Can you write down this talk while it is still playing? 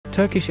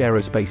Turkish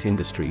Aerospace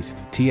Industries,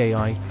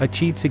 TAI,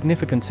 achieved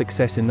significant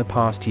success in the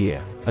past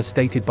year, as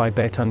stated by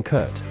Bertun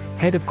Kurt,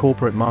 head of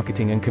corporate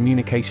marketing and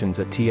communications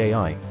at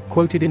TAI,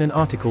 quoted in an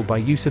article by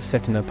Yusuf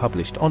Setiner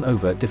published on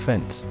Overt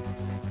Defense.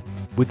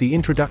 With the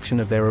introduction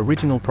of their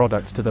original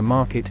products to the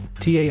market,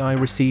 TAI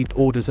received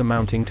orders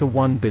amounting to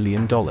 $1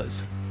 billion.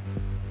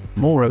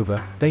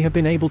 Moreover, they have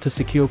been able to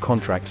secure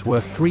contracts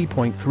worth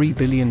 $3.3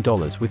 billion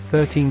with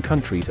 13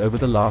 countries over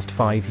the last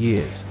 5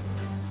 years.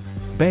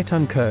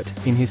 Bertun Kurt,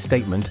 in his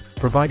statement,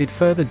 provided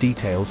further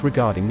details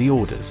regarding the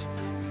orders.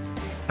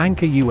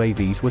 Anka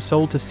UAVs were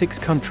sold to 6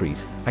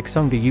 countries,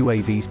 Aksunga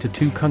UAVs to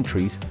 2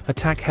 countries,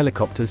 attack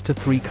helicopters to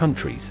 3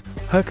 countries,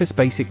 Hercus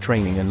basic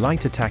training and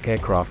light attack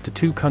aircraft to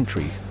 2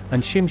 countries,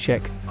 and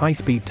Şimşek,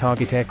 high-speed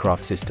target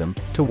aircraft system,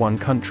 to 1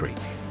 country.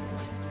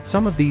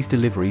 Some of these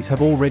deliveries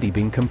have already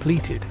been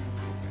completed.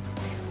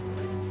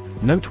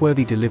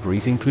 Noteworthy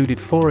deliveries included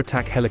 4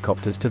 attack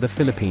helicopters to the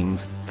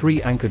Philippines,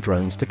 3 Anka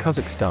drones to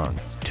Kazakhstan,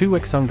 2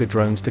 Aksunga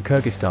drones to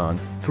Kyrgyzstan,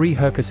 3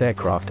 Hercus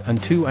aircraft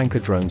and 2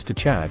 Anka drones to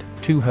Chad,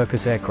 2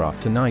 Hercus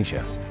aircraft to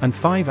Niger, and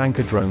 5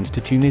 Anka drones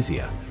to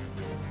Tunisia.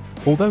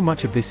 Although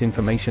much of this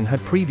information had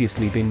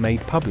previously been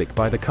made public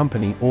by the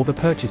company or the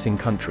purchasing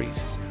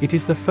countries, it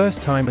is the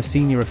first time a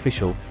senior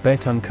official,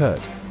 Bertun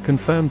Kurt,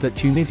 confirmed that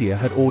Tunisia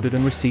had ordered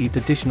and received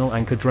additional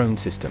Anka drone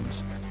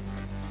systems.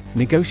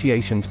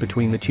 Negotiations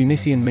between the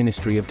Tunisian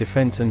Ministry of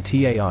Defense and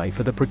TAI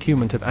for the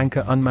procurement of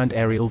Anka unmanned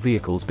aerial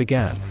vehicles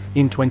began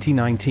in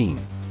 2019.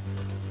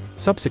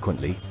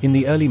 Subsequently, in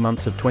the early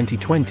months of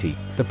 2020,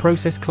 the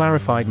process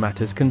clarified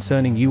matters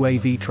concerning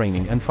UAV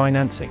training and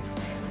financing.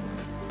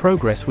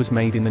 Progress was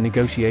made in the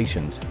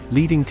negotiations,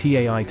 leading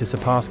TAI to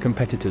surpass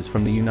competitors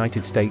from the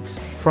United States,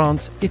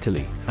 France,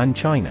 Italy, and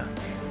China.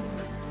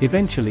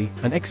 Eventually,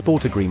 an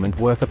export agreement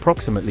worth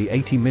approximately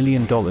 $80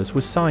 million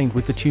was signed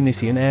with the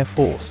Tunisian Air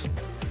Force.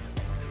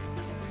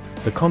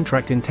 The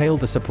contract entailed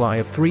the supply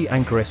of 3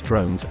 Anka-S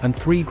drones and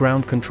 3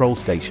 ground control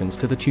stations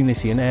to the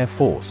Tunisian Air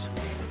Force.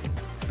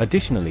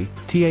 Additionally,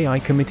 TAI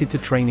committed to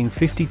training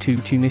 52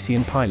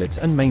 Tunisian pilots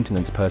and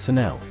maintenance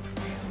personnel.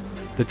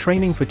 The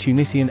training for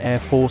Tunisian Air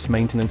Force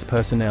maintenance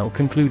personnel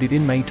concluded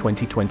in May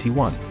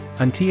 2021,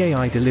 and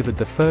TAI delivered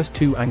the first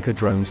 2 Anka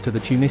drones to the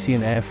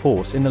Tunisian Air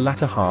Force in the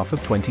latter half of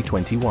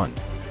 2021.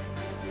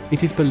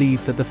 It is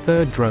believed that the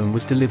 3rd drone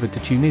was delivered to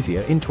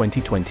Tunisia in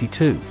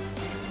 2022.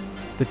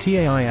 The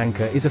TAI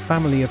Anka is a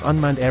family of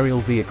unmanned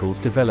aerial vehicles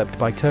developed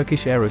by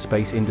Turkish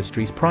Aerospace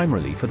Industries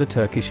primarily for the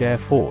Turkish Air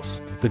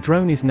Force. The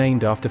drone is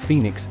named after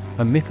Phoenix,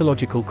 a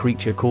mythological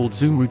creature called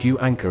Zumrudu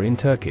Anka in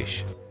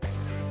Turkish.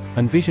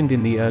 Envisioned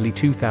in the early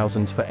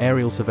 2000s for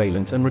aerial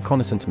surveillance and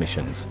reconnaissance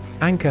missions,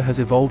 Anka has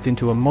evolved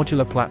into a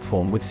modular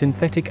platform with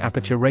synthetic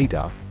aperture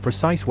radar,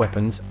 precise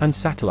weapons, and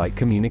satellite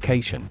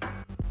communication.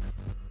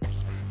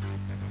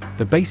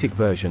 The basic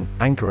version,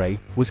 Anka-A,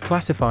 was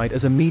classified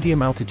as a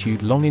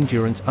medium-altitude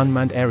long-endurance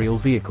unmanned aerial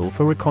vehicle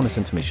for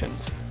reconnaissance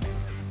missions.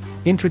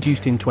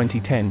 Introduced in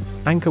 2010,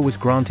 Anka was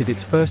granted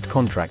its first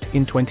contract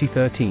in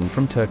 2013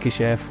 from Turkish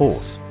Air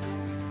Force.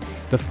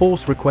 The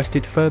force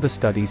requested further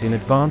studies in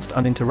advanced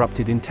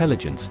uninterrupted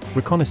intelligence,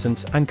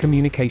 reconnaissance, and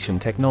communication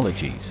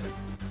technologies.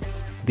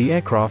 The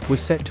aircraft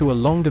was set to a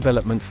long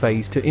development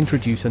phase to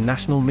introduce a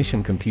national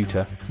mission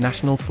computer,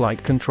 national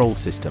flight control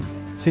system,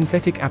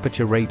 synthetic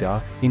aperture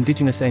radar,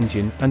 indigenous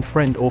engine, and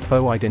friend or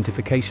foe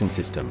identification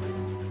system.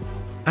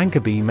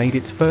 Anka-B made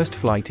its first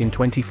flight in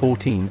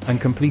 2014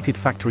 and completed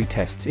factory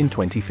tests in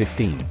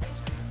 2015.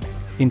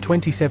 In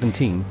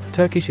 2017,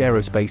 Turkish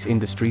Aerospace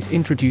Industries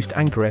introduced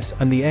Anka-S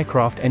and the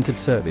aircraft entered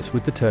service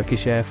with the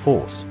Turkish Air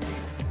Force.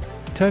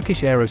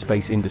 Turkish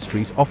Aerospace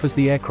Industries offers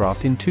the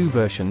aircraft in 2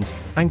 versions,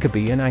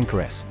 Anka-B and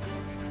Anka-S.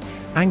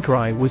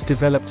 Anka-I was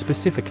developed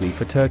specifically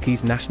for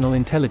Turkey's National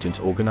Intelligence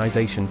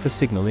Organization for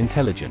Signal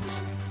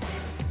Intelligence.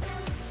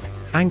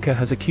 Anka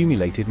has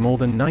accumulated more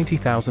than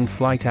 90,000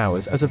 flight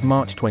hours as of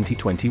March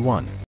 2021.